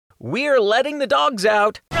we're letting the dogs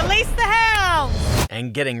out. Release the hounds!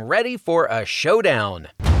 And getting ready for a showdown.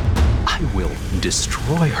 I will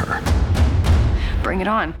destroy her. Bring it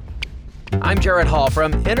on. I'm Jared Hall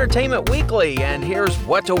from Entertainment Weekly, and here's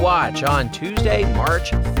what to watch on Tuesday,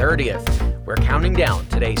 March 30th. We're counting down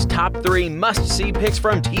today's top 3 must-see picks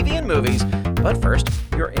from TV and movies. But first,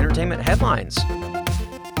 your entertainment headlines.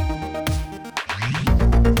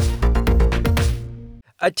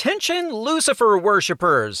 Attention Lucifer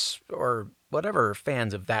worshippers, or whatever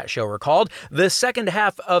fans of that show are called. The second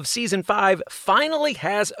half of Season 5 finally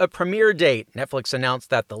has a premiere date. Netflix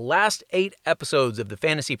announced that the last 8 episodes of the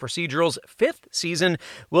fantasy procedural's 5th season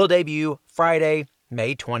will debut Friday,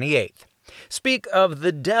 May 28th. Speak of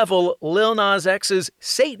the devil, Lil Nas X's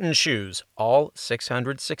Satan shoes, all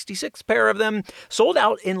 666 pair of them, sold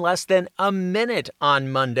out in less than a minute on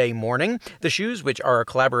Monday morning. The shoes, which are a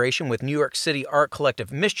collaboration with New York City art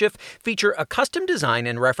collective Mischief, feature a custom design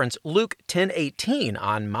and reference Luke 10:18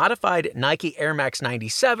 on modified Nike Air Max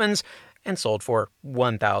 97s, and sold for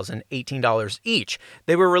 $1,018 each.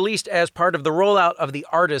 They were released as part of the rollout of the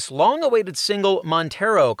artist's long-awaited single,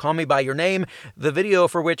 Montero, Call Me By Your Name, the video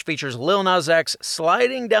for which features Lil Nas X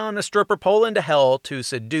sliding down a stripper pole into hell to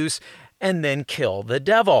seduce and then kill the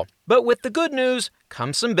devil. But with the good news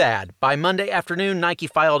comes some bad. By Monday afternoon, Nike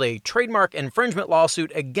filed a trademark infringement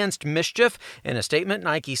lawsuit against Mischief. In a statement,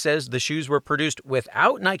 Nike says the shoes were produced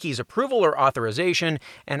without Nike's approval or authorization,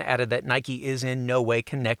 and added that Nike is in no way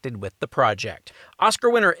connected with the project.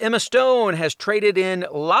 Oscar winner Emma Stone has traded in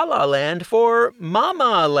La La Land for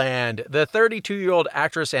Mama Land. The 32-year-old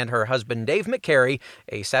actress and her husband Dave McCary,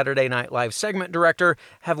 a Saturday Night Live segment director,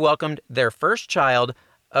 have welcomed their first child,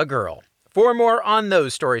 a girl. For more on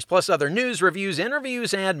those stories, plus other news, reviews,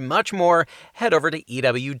 interviews, and much more, head over to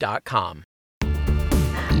EW.com.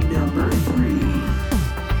 Number 3.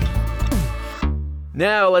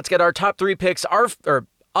 Now let's get our top 3 picks off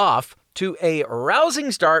to a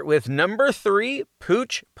rousing start with number 3,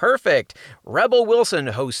 Pooch Perfect. Rebel Wilson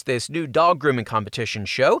hosts this new dog grooming competition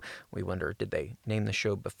show. We wonder, did they name the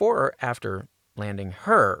show before or after landing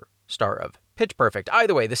her star of Pitch Perfect?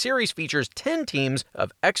 Either way, the series features 10 teams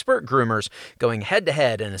of expert groomers going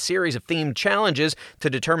head-to-head in a series of themed challenges to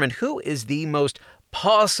determine who is the most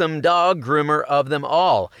pawsome dog groomer of them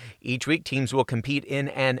all. Each week, teams will compete in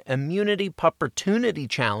an immunity puppertunity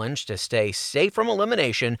challenge to stay safe from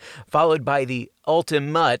elimination, followed by the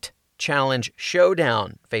ultimate Challenge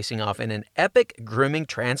Showdown, facing off in an epic grooming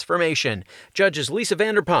transformation. Judges Lisa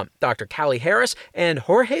Vanderpump, Dr. Callie Harris, and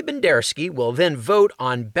Jorge Bendersky will then vote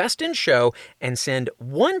on Best in Show and send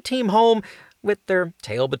one team home with their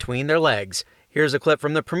tail between their legs. Here's a clip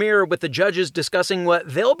from the premiere with the judges discussing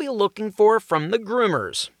what they'll be looking for from the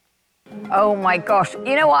groomers. Oh my gosh.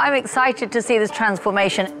 You know what? I'm excited to see this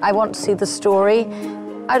transformation. I want to see the story.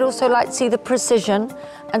 I'd also like to see the precision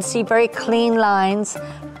and see very clean lines.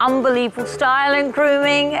 Unbelievable style and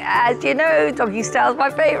grooming. As you know, doggy style's my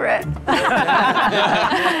favorite.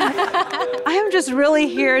 I am just really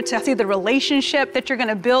here to see the relationship that you're going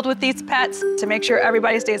to build with these pets to make sure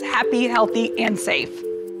everybody stays happy, healthy, and safe.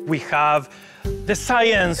 We have the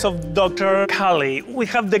science of Dr. Callie. We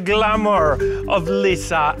have the glamour of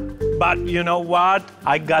Lisa. But you know what?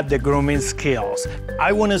 I got the grooming skills.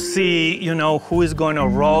 I want to see, who is going to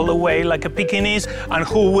roll away like a Pekingese and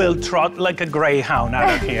who will trot like a greyhound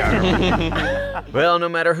out of here. Well, no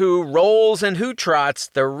matter who rolls and who trots,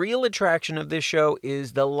 the real attraction of this show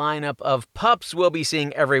is the lineup of pups we'll be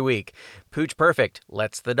seeing every week. Pooch Perfect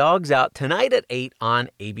lets the dogs out tonight at 8 on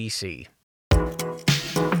ABC.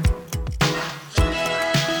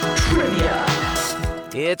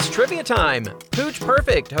 It's trivia time. Pooch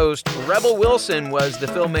Perfect host Rebel Wilson was the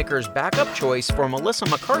filmmaker's backup choice for Melissa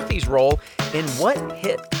McCarthy's role in what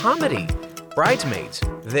hit comedy? Bridesmaids,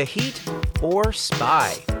 The Heat, or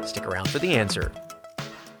Spy? Stick around for the answer.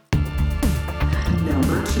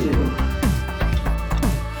 Number 2.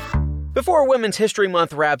 Before Women's History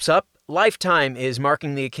Month wraps up, Lifetime is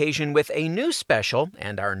marking the occasion with a new special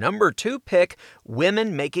and our number 2 pick,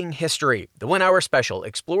 Women Making History. The 1-hour special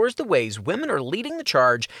explores the ways women are leading the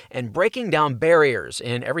charge and breaking down barriers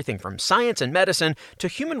in everything from science and medicine to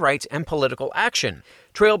human rights and political action.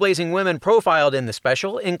 Trailblazing women profiled in the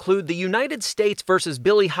special include the United States vs.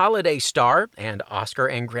 Billie Holiday star and Oscar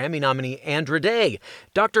and Grammy nominee Andra Day,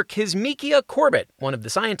 Dr. Kizzmekia Corbett, one of the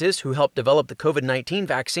scientists who helped develop the COVID-19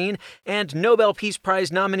 vaccine, and Nobel Peace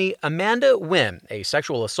Prize nominee Amanda Wynn, a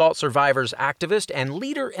sexual assault survivors activist and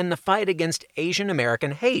leader in the fight against Asian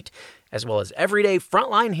American hate, as well as everyday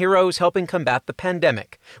frontline heroes helping combat the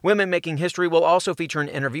pandemic. Women Making History will also feature an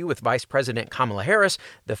interview with Vice President Kamala Harris,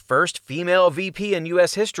 the first female VP in U.S.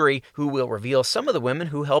 U.S. history, who will reveal some of the women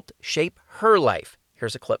who helped shape her life.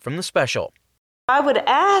 Here's a clip from the special. I would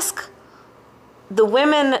ask the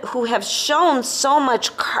women who have shown so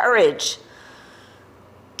much courage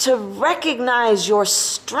to recognize your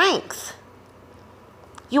strength.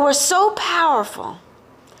 You are so powerful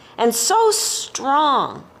and so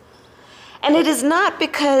strong. And it is not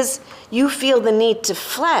because you feel the need to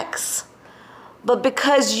flex, but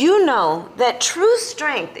because you know that true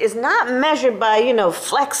strength is not measured by,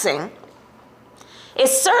 flexing.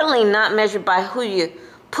 It's certainly not measured by who you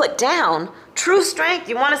put down. True strength,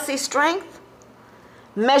 you want to see strength?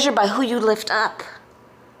 Measured by who you lift up.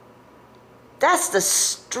 That's the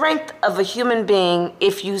strength of a human being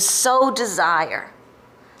if you so desire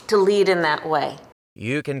to lead in that way.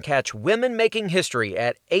 You can catch Women Making History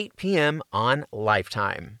at 8 p.m. on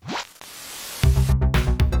Lifetime.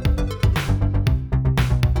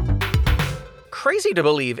 Crazy to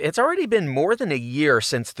believe, it's already been more than a year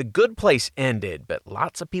since The Good Place ended, but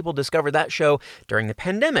lots of people discovered that show during the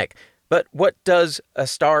pandemic. But what does a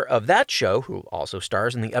star of that show, who also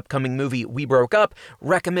stars in the upcoming movie We Broke Up,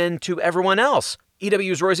 recommend to everyone else?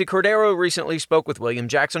 EW's Rosie Cordero recently spoke with William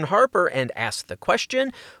Jackson Harper and asked the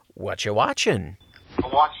question, what you watching? I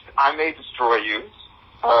watched I May Destroy You.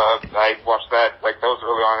 I watched that was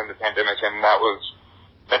early on in the pandemic, and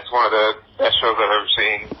that's one of the best shows I've ever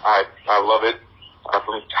seen. I love it.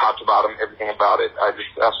 From top to bottom, everything about it. I just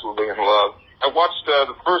absolutely in love. I watched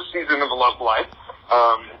the first season of Love Life.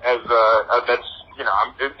 I'm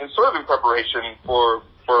in preparation for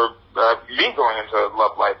me going into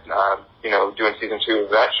Love Life. Doing season 2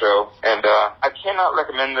 of that show, and I cannot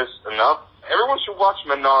recommend this enough. Everyone should watch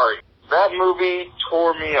Minari. That movie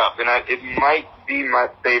tore me up, and it might be my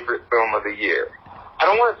favorite film of the year. I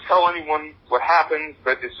don't want to tell anyone what happens,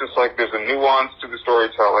 but it's just like there's a nuance to the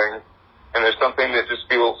storytelling. And there's something that just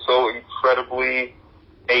feels so incredibly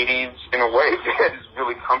 80s in a way that is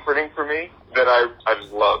really comforting for me that I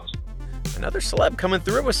just loved. Another celeb coming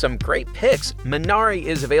through with some great picks. Minari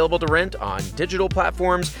is available to rent on digital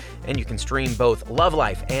platforms, and you can stream both Love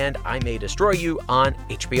Life and I May Destroy You on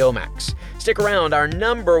HBO Max. Stick around, our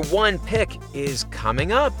number one pick is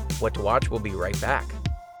coming up. What to Watch will be right back.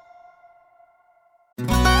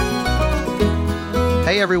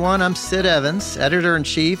 Hey everyone, I'm Sid Evans,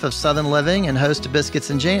 editor-in-chief of Southern Living and host of Biscuits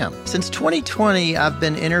and Jam. Since 2020, I've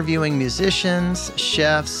been interviewing musicians,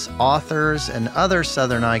 chefs, authors, and other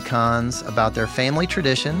Southern icons about their family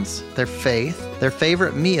traditions, their faith, their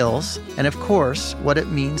favorite meals, and of course, what it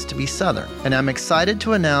means to be Southern. And I'm excited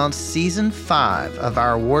to announce Season 5 of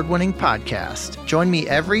our award-winning podcast. Join me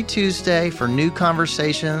every Tuesday for new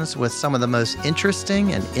conversations with some of the most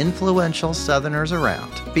interesting and influential Southerners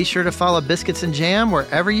around. Be sure to follow Biscuits and Jam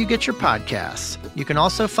wherever you get your podcasts. You can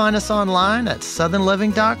also find us online at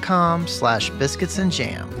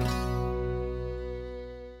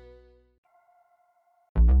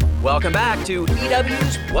southernliving.com/biscuitsandjam. Welcome back to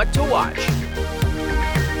EW's What to Watch.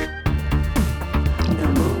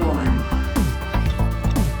 Number 1.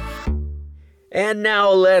 And now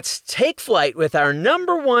let's take flight with our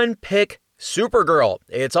number one pick, Supergirl.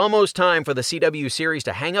 It's almost time for the CW series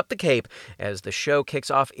to hang up the cape as the show kicks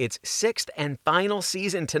off its 6th and final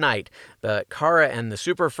season tonight. But Kara and the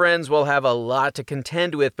Super Friends will have a lot to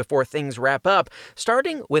contend with before things wrap up,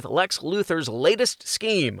 starting with Lex Luthor's latest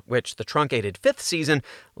scheme, which the truncated 5th season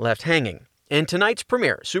left hanging. In tonight's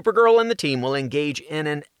premiere, Supergirl and the team will engage in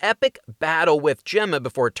an epic battle with Gemma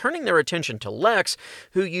before turning their attention to Lex,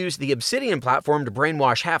 who used the Obsidian platform to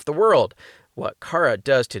brainwash half the world. What Kara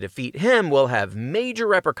does to defeat him will have major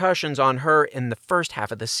repercussions on her in the first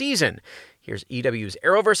half of the season. Here's EW's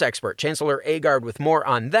Arrowverse expert, Chancellor Agard, with more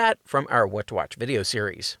on that from our What to Watch video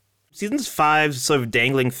series. Season 5's sort of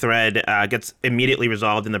dangling thread gets immediately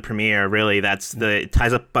resolved in the premiere, really. It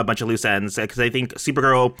ties up a bunch of loose ends, because I think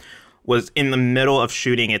Supergirl was in the middle of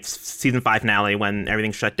shooting its season 5 finale when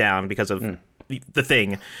everything shut down because of the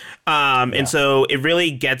thing. And so it really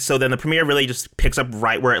gets, so then the premiere really just picks up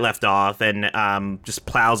right where it left off and just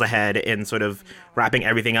plows ahead in sort of wrapping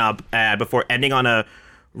everything up before ending on a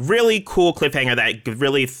really cool cliffhanger that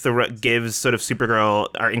really gives sort of Supergirl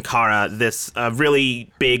or Kara this really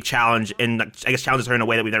big challenge, and I guess challenges her in a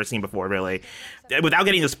way that we've never seen before, really. Without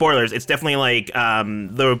getting into spoilers, it's definitely like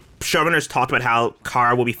the showrunners talked about how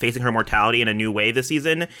Kara will be facing her mortality in a new way this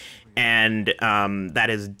season, and that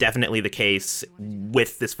is definitely the case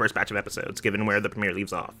with this first batch of episodes, given where the premiere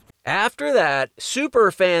leaves off. After that,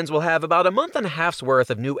 Super fans will have about a month and a half's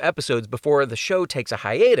worth of new episodes before the show takes a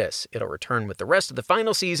hiatus. It'll return with the rest of the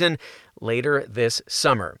final season later this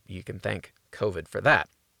summer. You can thank COVID for that.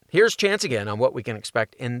 Here's Chance again on what we can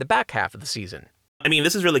expect in the back half of the season. I mean,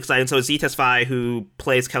 this is really exciting. So Z Tesfaye, who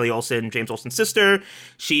plays Kelly Olsen, James Olsen's sister,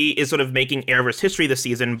 she is sort of making Arrowverse history this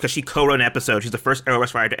season because she co-wrote an episode. She's the first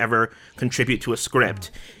Arrowverse writer to ever contribute to a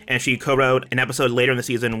script. And she co-wrote an episode later in the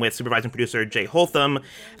season with supervising producer Jay Holtham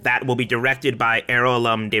that will be directed by Arrow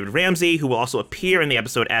alum David Ramsey, who will also appear in the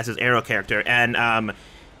episode as his Arrow character. And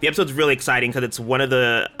the episode's really exciting because it's one of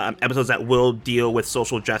the episodes that will deal with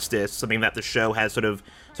social justice, something that the show has sort of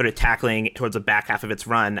tackling towards the back half of its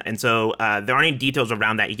run. And so there aren't any details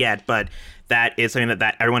around that yet, but that is something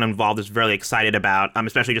that everyone involved is very excited about,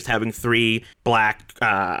 especially just having three black,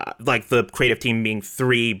 like the creative team being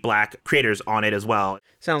three black creators on it as well.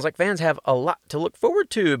 Sounds like fans have a lot to look forward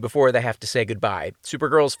to before they have to say goodbye.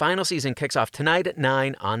 Supergirl's final season kicks off tonight at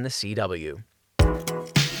 9 on the CW.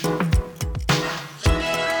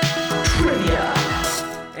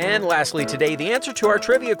 And lastly today, the answer to our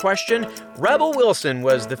trivia question, Rebel Wilson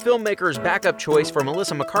was the filmmaker's backup choice for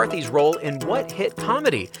Melissa McCarthy's role in what hit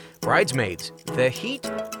comedy? Bridesmaids, The Heat,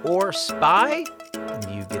 or Spy?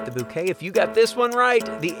 You get the bouquet if you got this one right.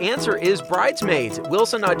 The answer is Bridesmaids.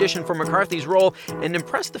 Wilson auditioned for McCarthy's role and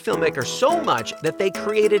impressed the filmmaker so much that they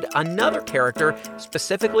created another character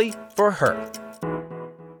specifically for her.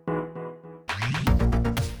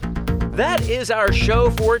 That is our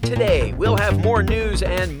show for today. We'll have more news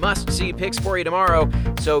and must-see picks for you tomorrow,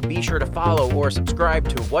 so be sure to follow or subscribe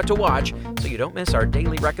to What to Watch so you don't miss our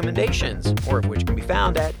daily recommendations, more of which can be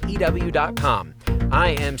found at EW.com. I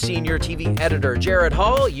am Senior TV Editor Jared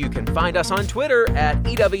Hall. You can find us on Twitter at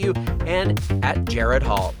EW and at Jared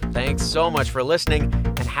Hall. Thanks so much for listening,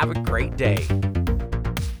 and have a great day.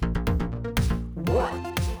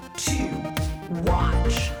 What to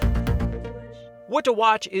watch? What to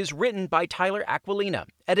Watch is written by Tyler Aquilina,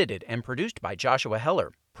 edited and produced by Joshua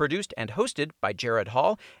Heller, produced and hosted by Jared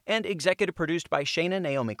Hall, and executive produced by Shayna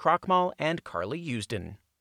Naomi Krochmal and Carly Usden.